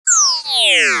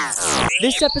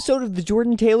This episode of The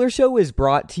Jordan Taylor Show is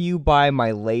brought to you by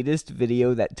my latest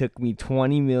video that took me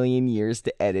 20 million years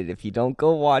to edit. If you don't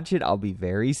go watch it, I'll be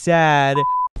very sad.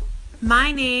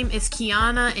 My name is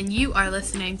Kiana, and you are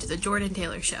listening to The Jordan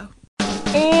Taylor Show.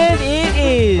 And it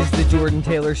is The Jordan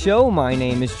Taylor Show. My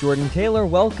name is Jordan Taylor.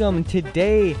 Welcome.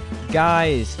 Today,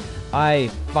 guys, I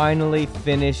finally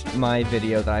finished my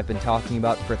video that I've been talking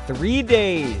about for 3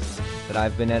 days that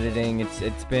I've been editing.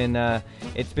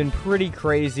 It's been pretty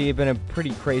crazy. It's been a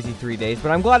pretty crazy 3 days,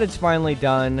 but I'm glad it's finally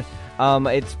done.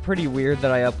 It's pretty weird that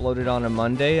I uploaded on a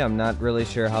Monday. I'm not really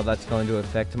sure how that's going to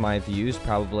affect my views,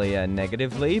 probably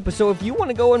negatively. But so if you want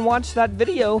to go and watch that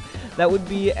video, that would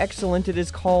be excellent. It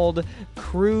is called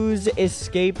Cruise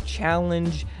Escape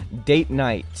Challenge Date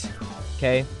Night.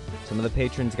 Okay? Some of the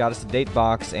patrons got us a date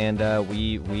box, and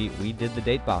we did the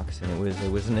date box, and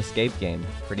it was an escape game.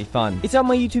 Pretty fun. It's on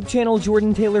my YouTube channel,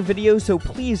 Jordan Taylor Videos, so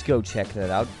please go check that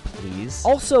out, please.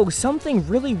 Also, something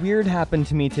really weird happened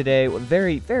to me today. A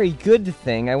very, very good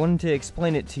thing. I wanted to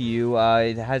explain it to you.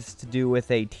 It has to do with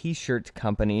a t-shirt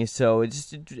company, so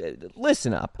just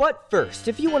listen up. But first,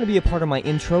 if you want to be a part of my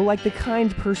intro like the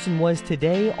kind person was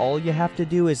today, all you have to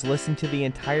do is listen to the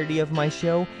entirety of my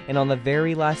show, and on the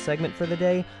very last segment for the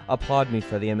day, applaud me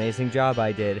for the amazing job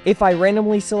I did. If I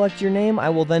randomly select your name, I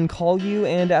will then call you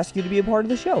and ask you to be a part of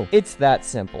the show. It's that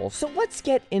simple. So let's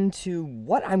get into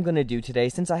what I'm gonna do today,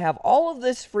 since I have all of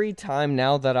this free time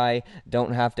now that I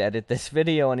don't have to edit this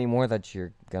video anymore that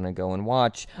you're gonna go and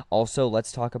watch. Also,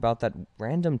 let's talk about that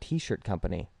random t-shirt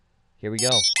company. Here we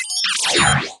go.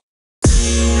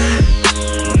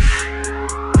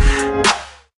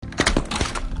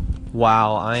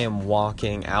 Wow, I am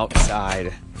walking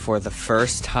outside for the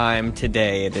first time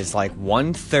today. It is like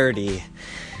 1:30.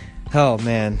 Oh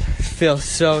man, it feels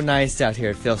so nice out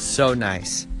here. It feels so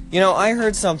nice. You know, I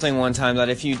heard something one time that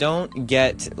if you don't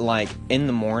get, like, in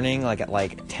the morning, like at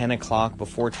like 10 o'clock,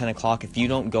 before 10 o'clock, if you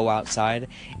don't go outside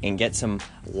and get some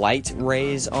light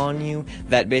rays on you,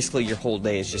 that basically your whole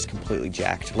day is just completely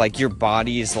jacked. Like, your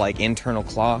body's, like, internal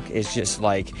clock is just,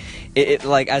 like,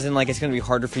 like, as in, like, it's gonna be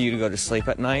harder for you to go to sleep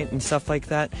at night and stuff like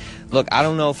that. Look, I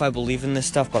don't know if I believe in this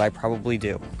stuff, but I probably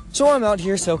do. So I'm out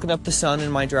here soaking up the sun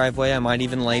in my driveway. I might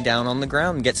even lay down on the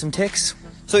ground and get some ticks.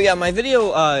 So yeah, my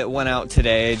video went out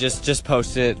today. Just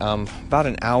posted it about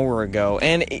an hour ago,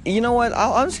 and you know what?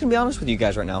 I'm just gonna be honest with you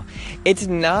guys right now. It's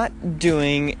not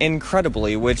doing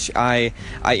incredibly, which I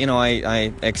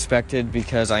expected,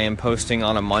 because I am posting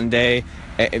on a Monday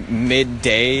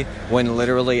midday when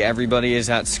literally everybody is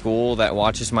at school that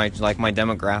watches my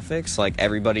demographics. Like,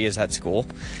 everybody is at school.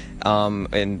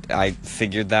 And I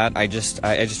figured that I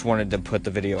just wanted to put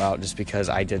the video out just because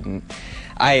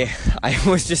I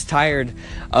was just tired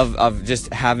of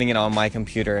just having it on my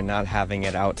computer and not having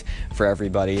it out for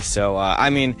everybody. So, I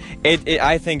mean,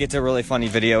 I think it's a really funny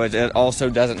video. It also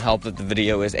doesn't help that the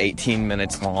video is 18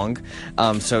 minutes long.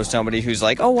 So somebody who's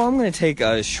like, oh, well, I'm going to take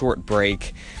a short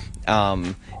break,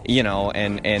 you know,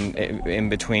 and in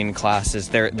between classes,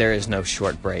 there is no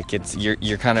short break. It's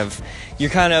you're kind of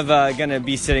gonna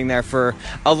be sitting there for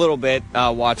a little bit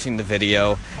watching the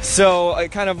video. So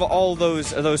kind of all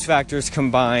those factors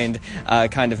combined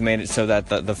kind of made it so that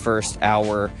the first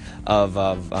hour of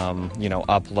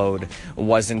upload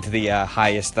wasn't the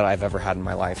highest that I've ever had in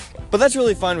my life. But that's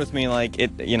really fine with me. Like,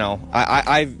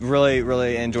 I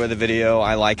really enjoy the video.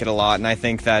 I like it a lot, and I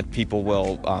think that people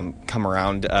will come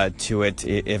around to it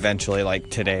eventually, like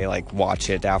today, like watch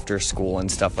it after school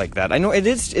and stuff like that. I know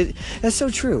that's so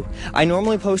true. I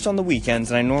normally post on the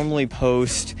weekends, and I normally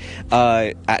post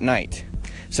at night.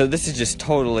 So this is just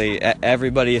totally,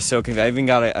 everybody is so confused. I even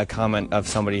got a comment of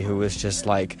somebody who was just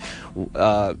like,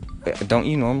 don't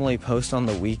you normally post on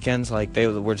the weekends? Like, they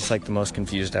were just like the most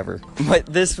confused ever. But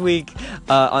this week,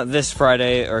 on this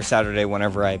Friday or Saturday,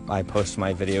 whenever I post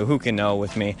my video, who can know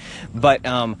with me? But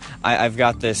I've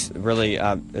got this really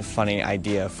funny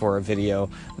idea for a video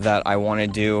that I want to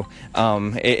do.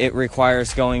 It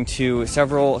requires going to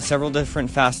several different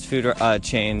fast food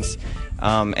chains,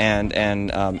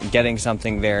 and getting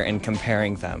something there and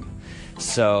comparing them.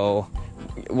 So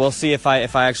we'll see if I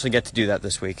actually get to do that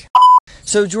this week.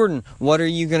 So Jordan, what are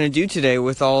you going to do today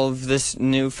with all of this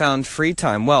newfound free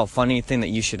time? Well, funny thing that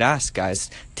you should ask, guys.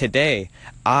 Today,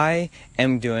 I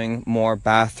am doing more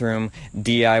bathroom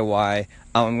DIY.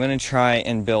 I'm going to try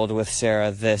and build with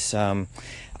Sarah this, I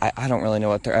don't really know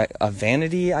what a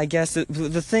vanity, I guess.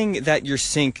 The thing that your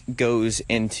sink goes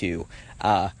into.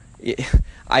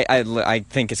 I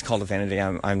think it's called a vanity.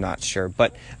 I'm not sure,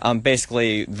 but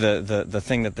basically the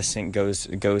thing that the sink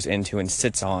goes into and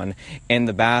sits on in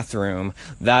the bathroom,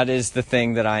 that is the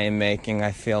thing that I am making.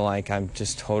 I feel like I'm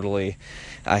just totally,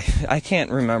 I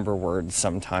can't remember words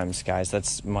sometimes, guys.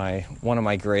 That's one of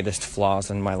my greatest flaws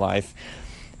in my life.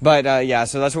 But yeah,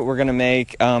 so that's what we're gonna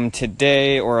make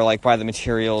today, or like buy the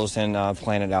materials and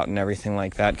plan it out and everything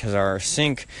like that, because our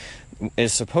sink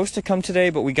is supposed to come today,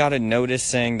 but we got a notice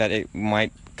saying that it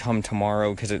might come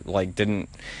tomorrow because it like didn't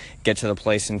get to the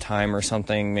place in time or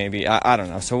something, maybe. I don't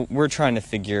know. So we're trying to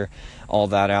figure all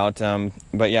that out.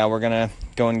 But yeah, we're gonna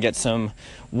go and get some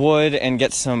wood and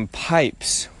get some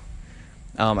pipes.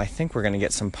 I think we're gonna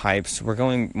get some pipes. We're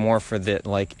going more for the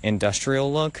like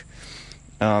industrial look.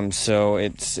 So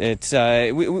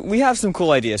we have some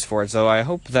cool ideas for it, so I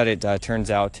hope that it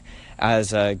turns out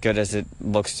as good as it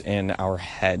looks in our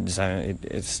heads.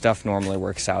 Stuff normally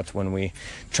works out when we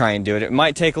try and do it. It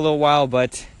might take a little while,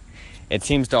 but it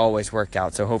seems to always work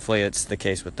out, so hopefully it's the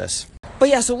case with this. But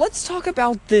yeah, so let's talk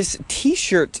about this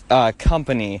t-shirt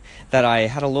company that I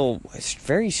had a little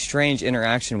very strange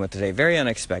interaction with today, very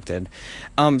unexpected.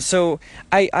 So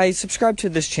I subscribe to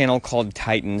this channel called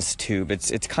Titans Tube.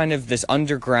 It's kind of this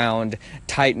underground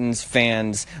Titans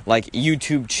fans like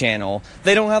YouTube channel.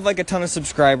 They don't have like a ton of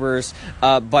subscribers,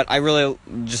 but I really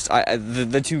just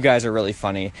the two guys are really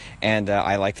funny, and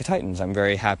I like the Titans. I'm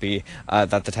very happy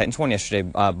that the Titans won yesterday,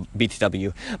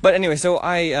 BTW. But anyway, so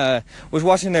I was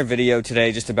watching their video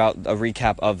today just about a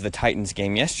recap of the Titans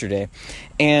game yesterday,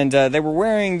 and they were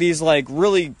wearing these like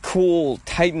really cool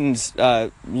Titans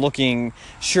looking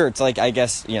shirts. Like, I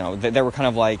guess, you know, they were kind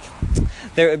of like,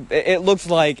 it looked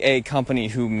like a company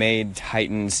who made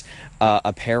Titans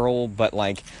apparel, but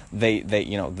like they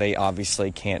you know, they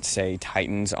obviously can't say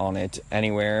Titans on it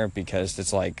anywhere because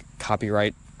it's like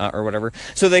copyright or whatever.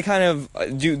 So they kind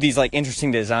of do these like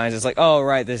interesting designs. It's like, oh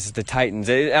right, this is the Titans.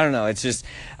 I don't know. It's just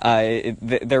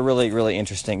they're really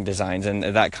interesting designs, and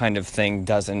that kind of thing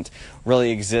doesn't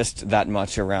really exist that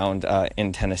much around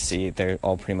in Tennessee. They're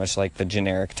all pretty much like the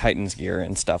generic Titans gear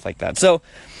and stuff like that. So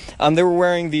they were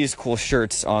wearing these cool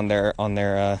shirts on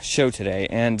their show today,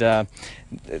 and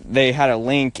they had a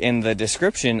link in the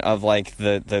description of like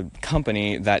the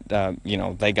company that you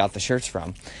know, they got the shirts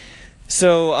from.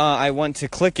 So I went to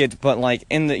click it, but like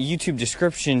in the YouTube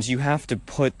descriptions, you have to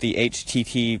put the HTTPS :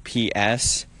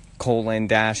 /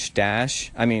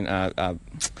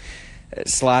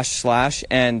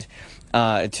 and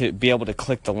to be able to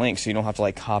click the link, so you don't have to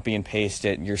like copy and paste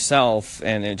it yourself,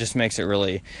 and it just makes it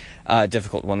really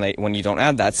difficult when you don't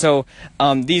add that. So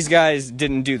these guys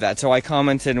didn't do that. So I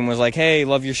commented and was like, hey,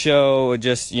 love your show,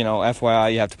 just, you know,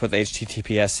 FYI, you have to put the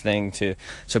HTTPS thing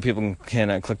so people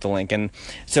can click the link. And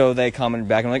so they commented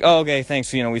back and like, oh, okay,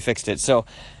 thanks, you know, we fixed it. So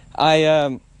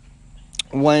I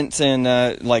went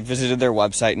and like visited their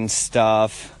website and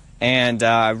stuff, and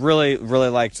really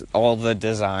liked all the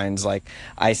designs. Like,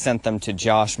 I sent them to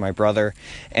Josh, my brother,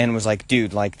 and was like,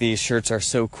 dude, like, these shirts are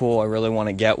so cool, I really want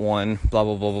to get one, blah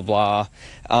blah blah blah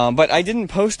blah. But I didn't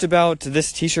post about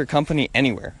this t-shirt company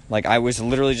anywhere. Like, I was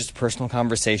literally just a personal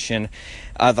conversation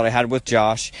that I had with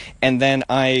Josh, and then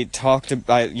I talked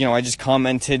about, you know, I just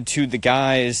commented to the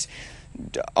guys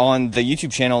on the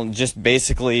YouTube channel, just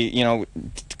basically, you know,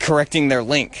 correcting their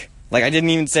link. Like, I didn't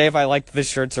even say if I liked the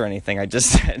shirts or anything. I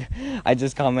just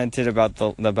commented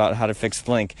about how to fix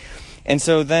the link. And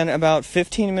so then about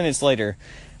 15 minutes later,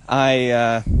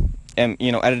 I am,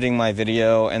 you know, editing my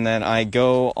video, and then I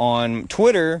go on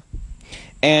Twitter,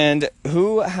 and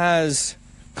who has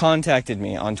contacted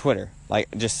me on Twitter? Like,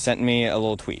 just sent me a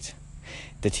little tweet.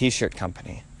 The t-shirt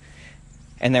company.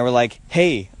 And they were like,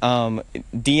 hey,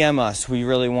 DM us. We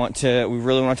really want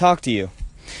to talk to you.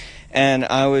 And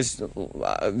I was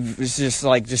just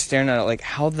staring at it, like,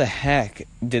 how the heck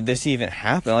did this even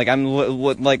happen? Like, I'm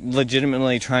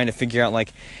legitimately trying to figure out,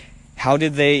 like, how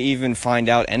did they even find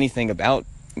out anything about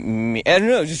me? I don't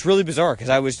know, just really bizarre, because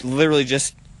I was literally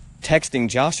just texting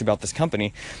Josh about this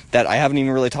company that I haven't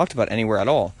even really talked about anywhere at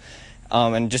all.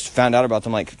 And just found out about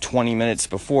them like 20 minutes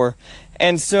before.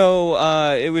 And so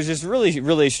it was just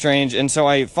really strange. And so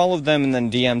I followed them and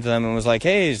then DM'd them and was like,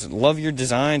 hey, love your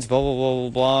designs, blah blah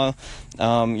blah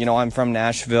blah. You know, I'm from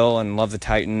Nashville and love the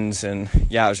Titans, and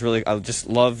yeah, I just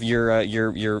love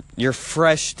your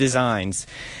fresh designs.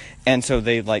 And so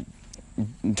they like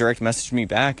direct messaged me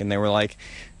back, and they were like,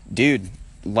 dude,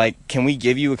 like, can we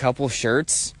give you a couple of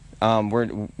shirts?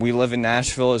 We live in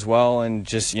Nashville as well, and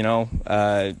just, you know,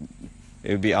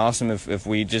 it would be awesome if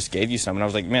we just gave you some. And I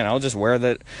was like, man, I'll just wear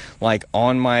that like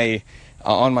on my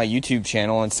YouTube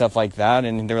channel and stuff like that.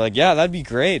 And they were like, yeah, that'd be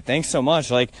great, thanks so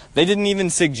much. Like, they didn't even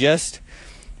suggest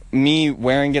me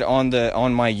wearing it on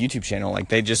my YouTube channel. Like,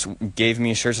 they just gave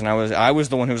me shirts, and I was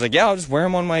the one who was like, yeah, I'll just wear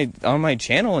them on my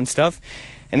channel and stuff.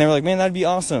 And they were like, man, that'd be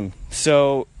awesome.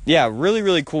 So yeah, really,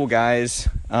 really cool guys,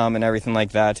 and everything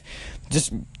like that.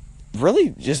 Just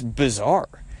really just bizarre.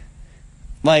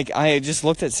 Like, I just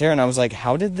looked at Sarah and I was like,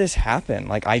 how did this happen?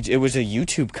 Like, it was a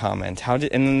YouTube comment. And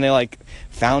then they, like,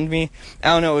 found me. I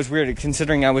don't know, it was weird,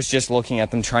 considering I was just looking at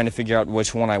them trying to figure out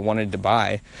which one I wanted to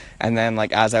buy. And then,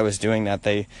 like, as I was doing that,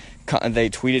 they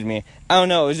tweeted me. I don't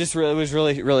know, it was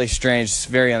really, really strange. It's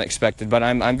very unexpected. But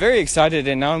I'm very excited,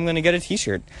 and now I'm going to get a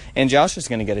t-shirt. And Josh is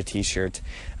going to get a t-shirt.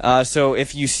 So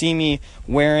if you see me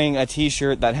wearing a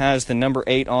t-shirt that has the number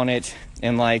 8 on it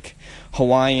and, like,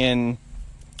 Hawaiian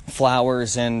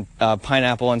flowers and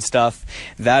pineapple and stuff,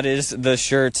 that is the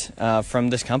shirt from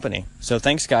this company. So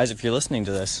thanks, guys, if you're listening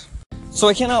to this. So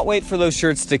I cannot wait for those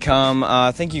shirts to come.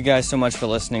 Thank you guys so much for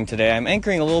listening today. I'm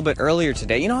anchoring a little bit earlier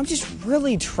today. You know, I'm just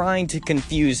really trying to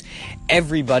confuse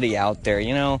everybody out there,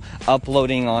 you know,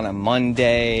 uploading on a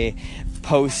Monday,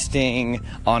 posting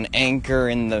on Anchor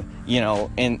in the, you know,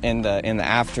 in the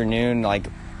afternoon, like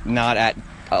not at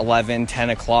 10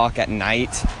 o'clock at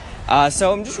night.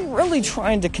 So I'm just really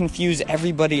trying to confuse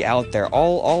everybody out there,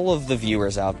 all of the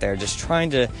viewers out there, just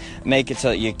trying to make it so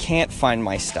that you can't find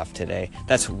my stuff today.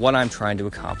 That's what I'm trying to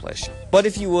accomplish. But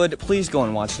if you would, please go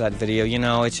and watch that video. You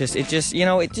know, it's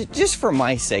just for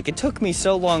my sake. It took me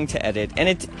so long to edit,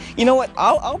 and you know what?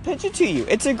 I'll pitch it to you.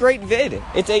 It's a great vid.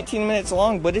 It's 18 minutes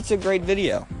long, but it's a great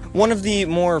video. One of the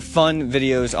more fun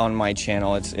videos on my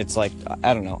channel. It's like,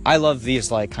 I don't know, I love these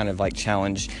like kind of like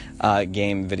challenge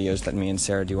game videos that me and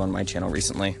Sarah do on my channel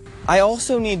recently. I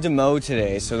also need to mow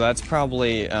today, so that's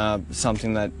probably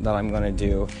something that I'm going to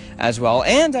do as well.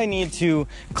 And I need to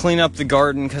clean up the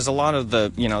garden, because a lot of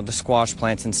the, you know, the squash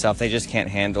plants and stuff, they just can't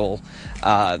handle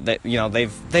that. You know,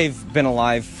 they've been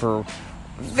alive for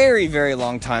very, very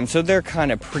long time, so they're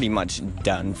kind of pretty much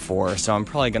done for. So I'm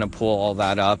probably going to pull all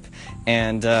that up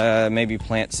and maybe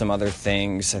plant some other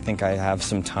things. I think I have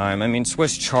some time. I mean,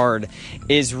 Swiss chard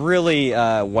is really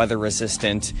weather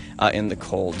resistant in the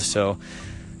cold, so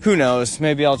who knows?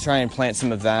 Maybe I'll try and plant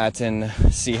some of that and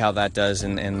see how that does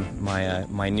in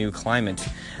my new climate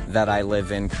that I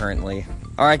live in currently.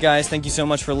 Alright guys, thank you so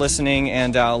much for listening,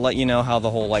 and I'll let you know how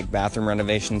the whole like bathroom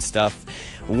renovation stuff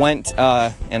went,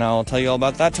 and I'll tell you all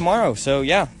about that tomorrow. So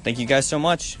yeah, thank you guys so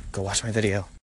much. Go watch my video.